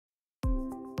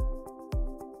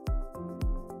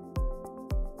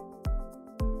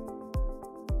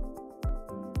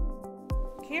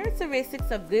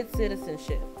Characteristics of good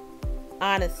citizenship.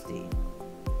 Honesty.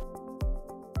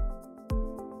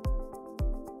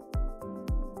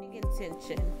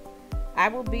 Intention. I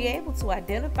will be able to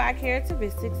identify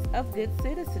characteristics of good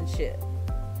citizenship.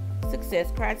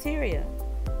 Success criteria.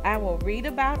 I will read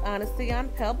about honesty on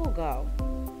PebbleGo.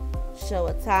 Show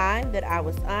a time that I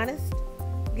was honest.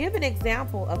 Give an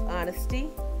example of honesty.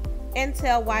 And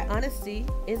tell why honesty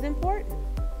is important.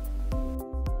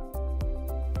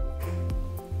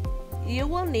 You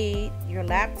will need your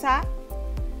laptop,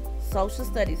 social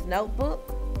studies notebook,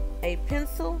 a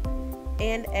pencil,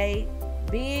 and a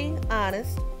Being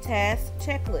Honest task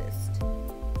checklist.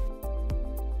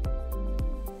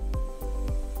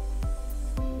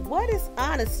 What is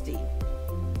honesty?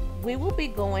 We will be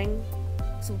going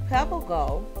to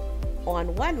PebbleGo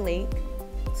on one link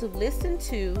to listen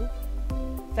to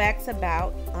facts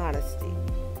about honesty.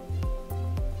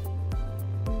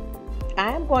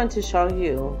 I am going to show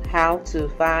you how to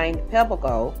find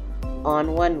PebbleGo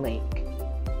on one link.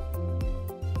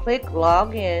 Click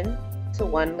log in to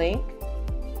one link.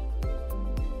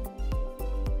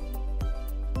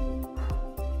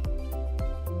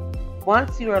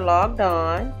 Once you are logged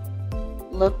on,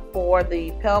 look for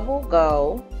the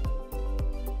PebbleGo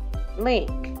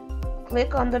link.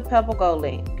 Click on the PebbleGo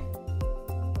link.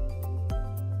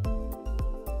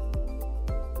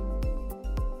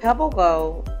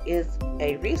 PebbleGo is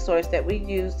a resource that we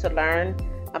use to learn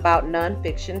about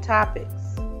nonfiction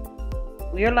topics.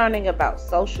 We are learning about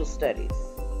social studies.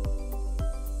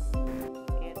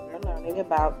 And we're learning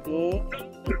about being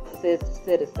a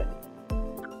citizen.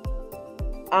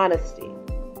 Honesty.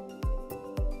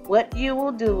 What you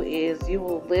will do is you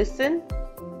will listen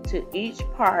to each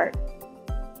part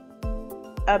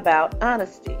about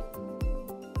honesty.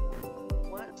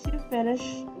 Once you finish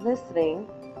listening,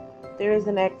 there is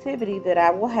an activity that I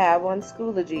will have on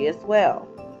Schoology as well.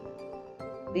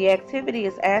 The activity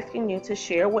is asking you to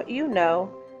share what you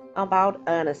know about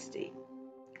honesty.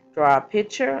 Draw a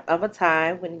picture of a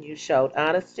time when you showed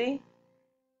honesty.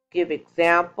 Give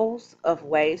examples of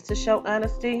ways to show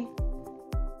honesty.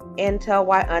 And tell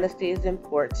why honesty is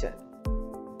important.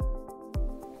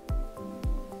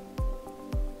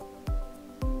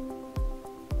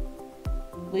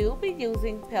 We will be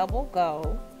using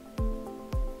PebbleGo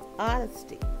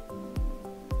Honesty.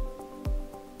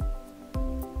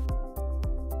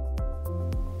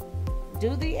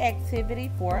 Do the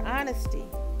activity for honesty.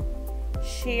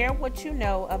 Share what you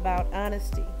know about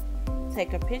honesty.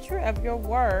 Take a picture of your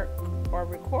work or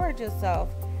record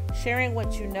yourself sharing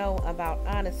what you know about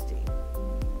honesty.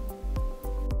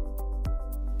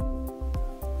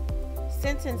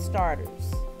 Sentence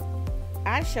starters.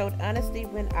 I showed honesty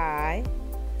when I.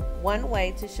 One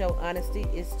way to show honesty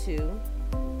is to.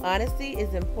 Honesty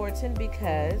is important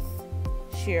because.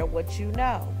 Share what you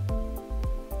know.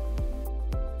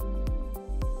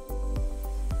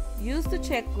 Use the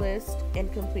checklist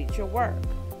and complete your work.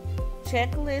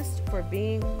 Checklist for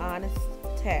being honest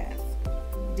task.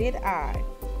 Did I?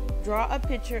 Draw a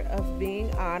picture of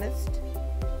being honest.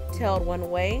 Tell one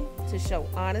way to show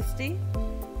honesty.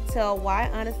 Tell why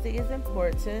honesty is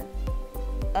important.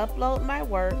 Upload my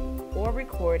work or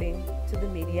recording to the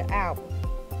media album.